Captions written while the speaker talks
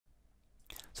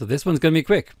So this one's going to be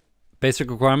quick. Basic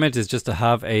requirement is just to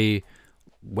have a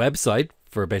website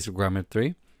for basic requirement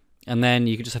 3. And then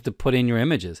you just have to put in your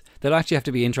images. They'll actually have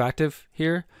to be interactive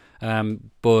here.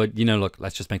 But, you know, look,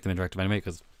 let's just make them interactive anyway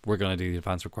because we're going to do the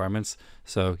advanced requirements.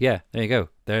 So, yeah, there you go.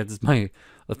 There's my...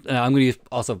 I'm going to use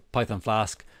also Python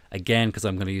Flask again because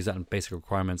I'm going to use that in basic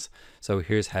requirements. So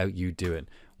here's how you do it.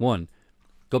 1,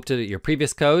 go up to your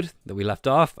previous code that we left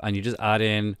off and you just add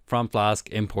in from Flask,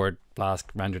 import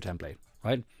Flask render template,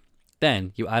 right?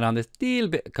 Then you add on this little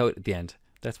bit of code at the end.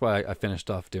 That's why I finished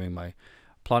off doing my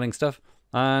plotting stuff.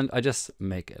 And I just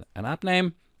make it an app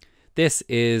name. This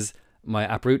is my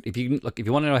app root. If you look, if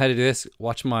you want to know how to do this,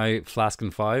 watch my Flask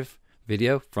and 5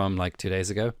 video from like 2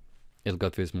 days ago. It'll go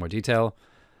through some more detail.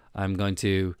 I'm going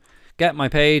to get my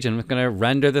page and I'm going to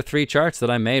render the 3 charts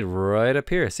that I made right up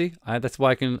here. See, that's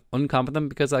why I can uncomment them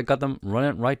because I got them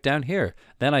running right down here.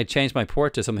 Then I change my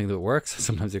port to something that works.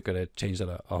 Sometimes you've got to change that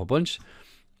a whole bunch.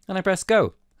 And I press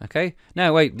go. Okay.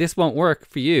 Now wait, this won't work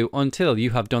for you until you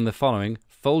have done the following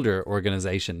folder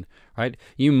organization, right?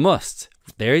 You must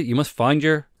find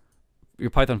your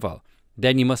Python file.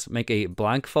 Then you must make a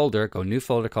blank folder, go new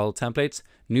folder called templates,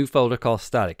 new folder called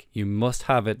static. You must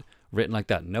have it written like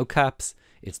that. No caps.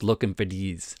 It's looking for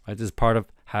these, right? This is part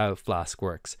of how Flask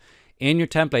works. In your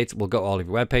templates will go all of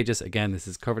your web pages. Again, this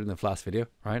is covered in the Flask video,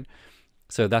 right?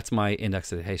 So that's my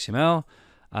index.html.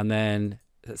 And then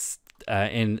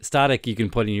in static, you can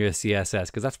put in your CSS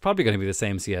because that's probably going to be the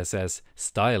same CSS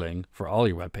styling for all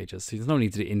your web pages. So there's no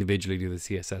need to individually do the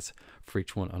CSS for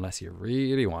each one unless you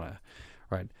really want to,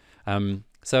 right?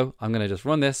 So I'm going to just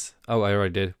run this. Oh, I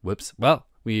already did. Whoops. Well,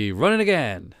 we run it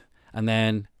again. And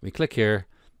then we click here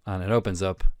and it opens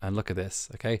up and look at this.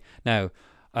 Okay. Now,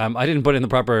 I didn't put in the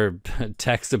proper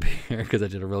text up here because I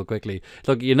did it real quickly.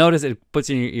 Look, you notice it puts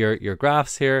in your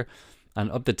graphs here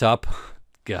and up the top.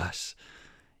 Gosh.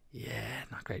 Yeah,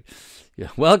 not great. Yeah.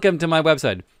 Welcome to my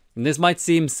website. And this might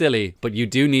seem silly, but you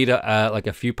do need like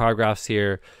a few paragraphs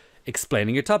here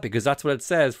explaining your topic because that's what it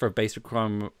says for basic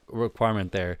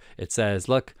requirement there. It says,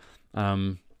 look,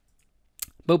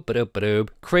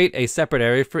 create a separate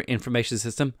area for information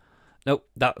system. Nope,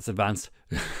 that's advanced.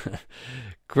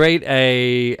 Create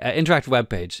a interactive web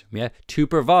page, yeah, to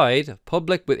provide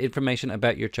public with information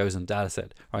about your chosen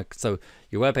dataset. Right, so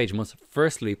your web page must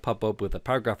firstly pop up with a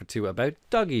paragraph or 2 about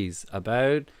doggies,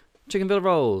 about chicken fillet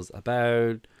rolls,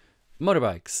 about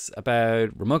motorbikes,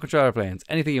 about remote control airplanes,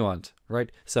 anything you want,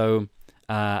 right? So,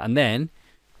 and then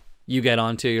you get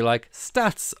on to your like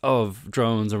stats of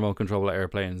drones, remote control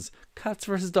airplanes, cats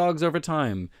versus dogs over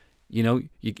time. You know,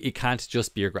 it can't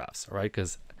just be your graphs, all right?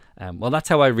 Because, well, that's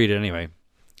how I read it anyway.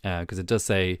 Because it does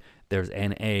say there's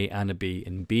an A and a B,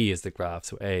 and B is the graph.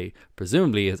 So A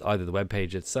presumably is either the web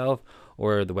page itself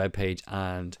or the web page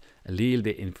and a little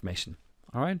bit information.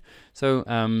 All right. So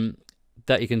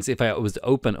that you can see if I was to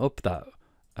open up that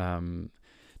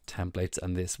templates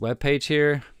and this web page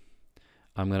here,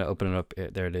 I'm going to open it up.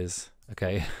 There it is.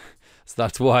 Okay. So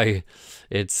that's why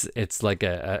it's like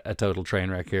a total train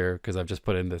wreck here because I've just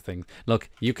put in the thing. Look,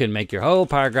 you can make your whole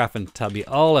paragraph and tell me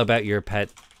all about your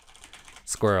pet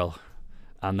squirrel,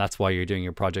 and that's why you're doing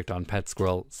your project on pet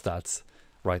squirrel stats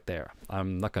right there.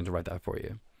 I'm not going to write that for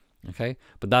you, okay?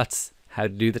 But that's how to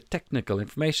do the technical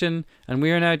information, and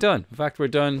we are now done. In fact, we're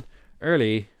done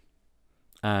early,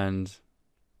 and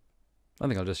I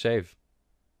think I'll just shave.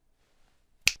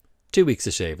 2 weeks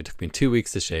to shave. It took me 2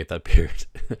 weeks to shave that beard.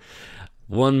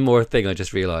 One more thing I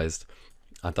just realized.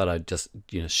 I thought I'd just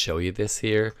show you this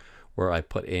here, where I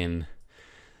put in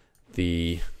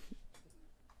the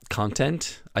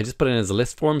content. I just put it in as a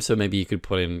list form, so maybe you could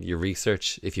put in your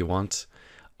research if you want.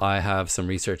 I have some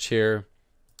research here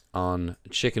on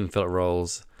chicken fillet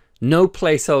rolls. No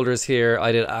placeholders here.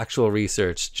 I did actual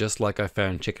research, just like I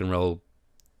found chicken roll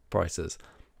prices.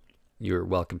 You're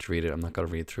welcome to read it. I'm not going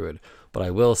to read through it. But I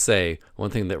will say one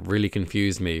thing that really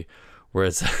confused me,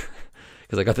 whereas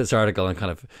because I got this article and kind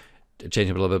of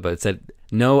changed it a little bit, but it said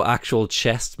no actual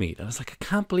chest meat. And I was like, I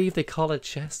can't believe they call it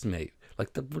chest meat.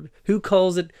 Like, who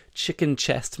calls it chicken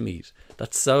chest meat?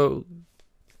 That's so...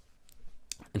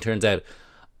 It turns out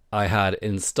I had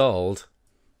installed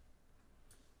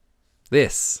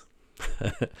this.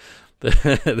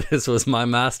 This was my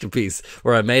masterpiece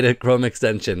where I made a Chrome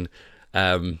extension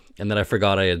and then I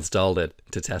forgot I installed it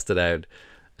to test it out.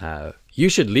 You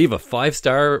should leave a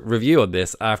 5-star review on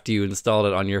this after you install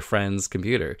it on your friend's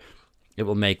computer. It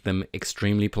will make them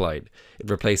extremely polite. It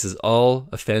replaces all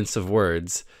offensive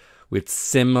words with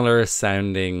similar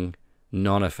sounding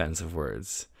non-offensive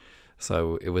words.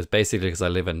 So it was basically because I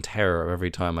live in terror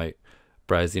every time I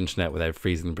browse the internet without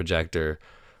freezing the projector.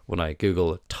 When I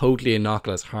Google totally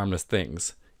innocuous, harmless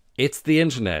things, It's the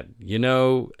internet, you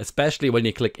know, especially when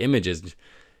you click images,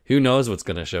 who knows what's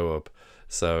going to show up.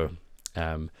 So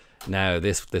now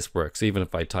this works. Even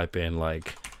if I type in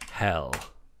like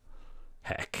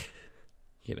heck,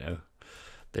 you know,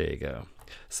 there you go.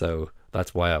 So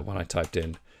that's why when I typed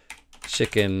in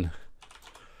chicken,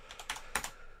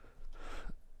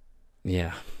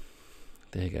 yeah,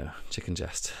 there you go, chicken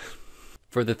jest.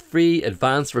 For the 3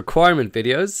 advanced requirement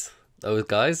videos, those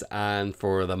guys, and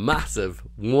for the massive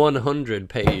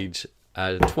 100-page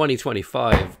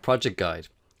 2025 project guide,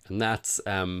 and that's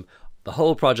the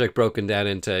whole project broken down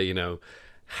into, you know,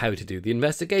 how to do the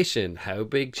investigation, how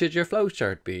big should your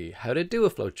flowchart be, how to do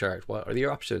a flowchart, what are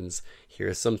your options,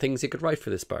 here's some things you could write for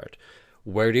this part,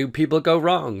 where do people go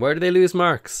wrong, where do they lose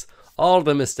marks, all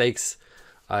the mistakes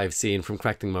I've seen from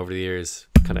correcting them over the years,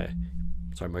 kind of,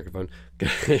 sorry microphone,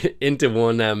 into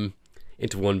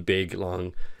one big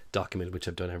long document, which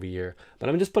I've done every year, but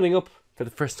I'm just putting up for the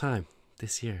first time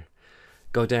this year.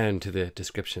 Go down to the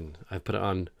description. I've put it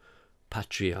on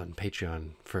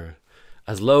Patreon for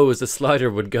as low as the slider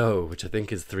would go, which I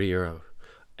think is €3.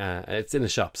 It's in the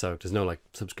shop, so there's no like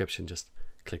subscription, just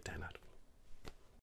click down that.